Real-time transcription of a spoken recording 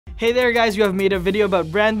Hey there guys, we have made a video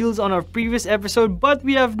about brand deals on our previous episode, but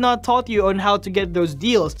we have not taught you on how to get those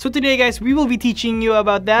deals. So today guys, we will be teaching you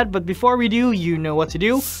about that, but before we do, you know what to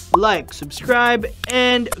do. Like, subscribe,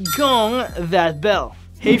 and gong that bell.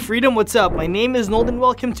 Hey Freedom, what's up? My name is Nold and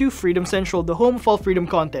welcome to Freedom Central, the home of all freedom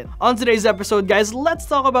content. On today's episode guys, let's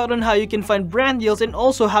talk about on how you can find brand deals and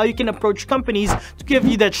also how you can approach companies to give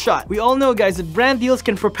you that shot. We all know guys that brand deals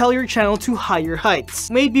can propel your channel to higher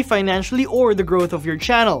heights, maybe financially or the growth of your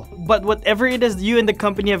channel. But whatever it is you and the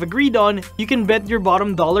company have agreed on, you can bet your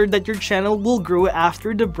bottom dollar that your channel will grow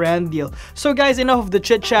after the brand deal. So guys, enough of the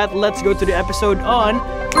chit chat, let's go to the episode on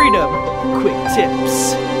Freedom Quick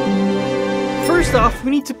Tips. First off,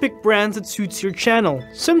 we need to pick brands that suits your channel.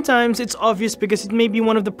 Sometimes it's obvious because it may be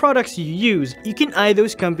one of the products you use. You can eye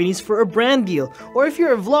those companies for a brand deal. Or if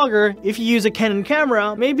you're a vlogger, if you use a Canon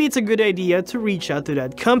camera, maybe it's a good idea to reach out to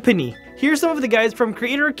that company. Here's some of the guides from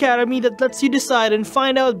Creator Academy that lets you decide and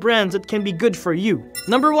find out brands that can be good for you.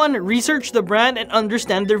 Number 1, research the brand and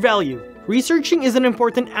understand their value. Researching is an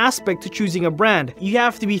important aspect to choosing a brand. You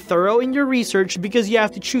have to be thorough in your research because you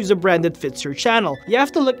have to choose a brand that fits your channel. You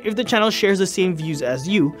have to look if the channel shares the same views as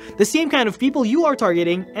you, the same kind of people you are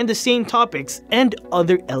targeting, and the same topics and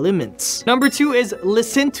other elements. Number 2 is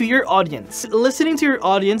listen to your audience. Listening to your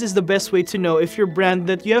audience is the best way to know if your brand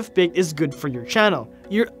that you have picked is good for your channel.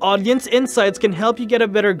 Your audience insights can help you get a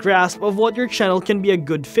better grasp of what your channel can be a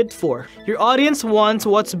good fit for. Your audience wants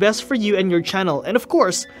what's best for you and your channel, and of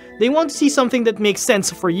course, they want to see something that makes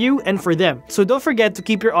sense for you and for them. So don't forget to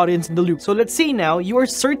keep your audience in the loop. So let's say now you are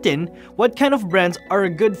certain what kind of brands are a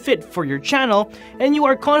good fit for your channel, and you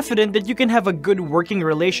are confident that you can have a good working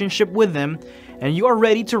relationship with them, and you are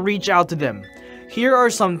ready to reach out to them. Here are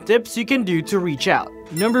some tips you can do to reach out.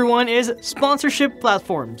 Number 1 is sponsorship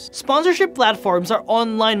platforms. Sponsorship platforms are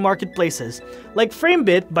online marketplaces, like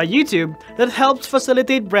Framebit by YouTube, that helps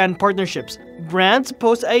facilitate brand partnerships. Brands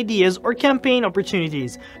post ideas or campaign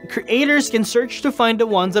opportunities. Creators can search to find the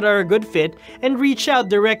ones that are a good fit and reach out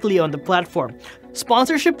directly on the platform.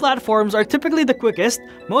 Sponsorship platforms are typically the quickest,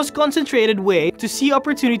 most concentrated way to see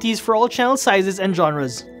opportunities for all channel sizes and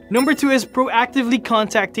genres. Number 2 is proactively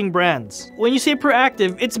contacting brands. When you say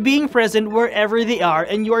proactive, it's being present wherever they are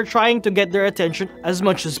and you are trying to get their attention as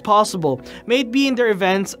much as possible. May it be in their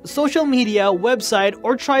events, social media, website,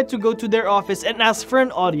 or try to go to their office and ask for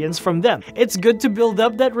an audience from them. It's good to build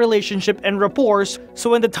up that relationship and rapport so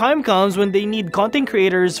when the time comes when they need content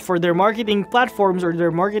creators for their marketing platforms or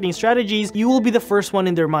their marketing strategies, you will be the first one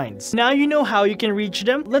in their minds. Now you know how you can reach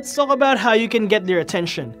them, let's talk about how you can get their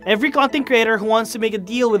attention. Every content creator who wants to make a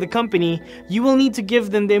deal with the company, you will need to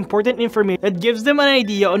give them the important information that gives them an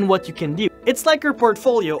idea on what you can do. It's like your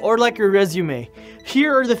portfolio or like your resume.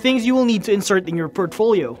 Here are the things you will need to insert in your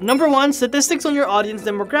portfolio. Number 1, statistics on your audience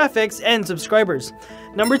demographics and subscribers.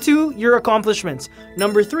 Number 2, your accomplishments.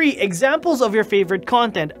 Number 3, examples of your favorite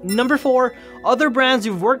content. Number 4, other brands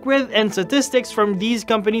you've worked with and statistics from these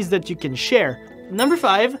companies that you can share. Number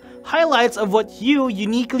 5, highlights of what you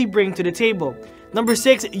uniquely bring to the table. Number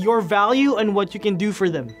 6, your value and what you can do for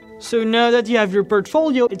them. So now that you have your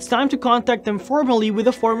portfolio, it's time to contact them formally with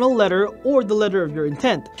a formal letter or the letter of your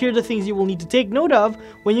intent. Here are the things you will need to take note of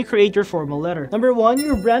when you create your formal letter. Number 1,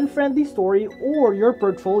 your brand-friendly story or your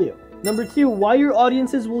portfolio. Number 2, why your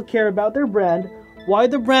audiences will care about their brand, why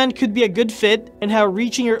the brand could be a good fit, and how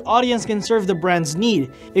reaching your audience can serve the brand's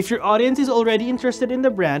need. If your audience is already interested in the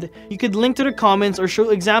brand, you could link to the comments or show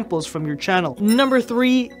examples from your channel. Number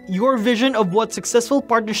 3, your vision of what successful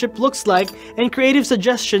partnership looks like and creative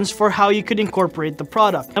suggestions for how you could incorporate the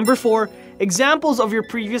product. Number 4, examples of your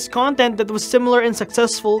previous content that was similar and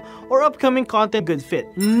successful or upcoming content good fit.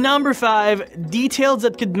 Number 5, details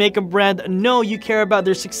that could make a brand know you care about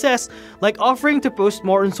their success, like offering to post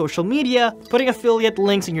more on social media, putting affiliate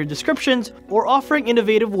links in your descriptions, or offering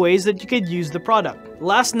innovative ways that you could use the product.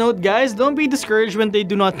 Last note guys, don't be discouraged when they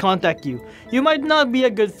do not contact you. You might not be a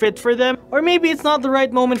good fit for them, or maybe it's not the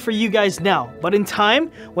right moment for you guys now, but in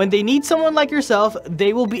time, when they need someone like yourself,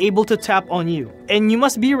 they will be able to tap on you. And you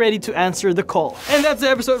must be ready to answer the call. And that's the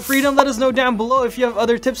episode, Freedom. Let us know down below if you have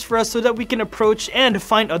other tips for us so that we can approach and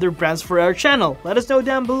find other brands for our channel. Let us know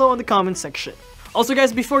down below in the comment section. Also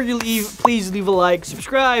guys, before you leave, please leave a like,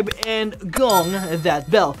 subscribe, and gong that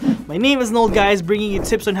bell. My name is Nold guys, bringing you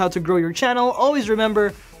tips on how to grow your channel. Always remember,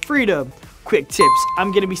 freedom, quick tips.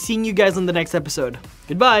 I'm gonna be seeing you guys on the next episode.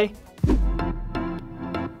 Goodbye!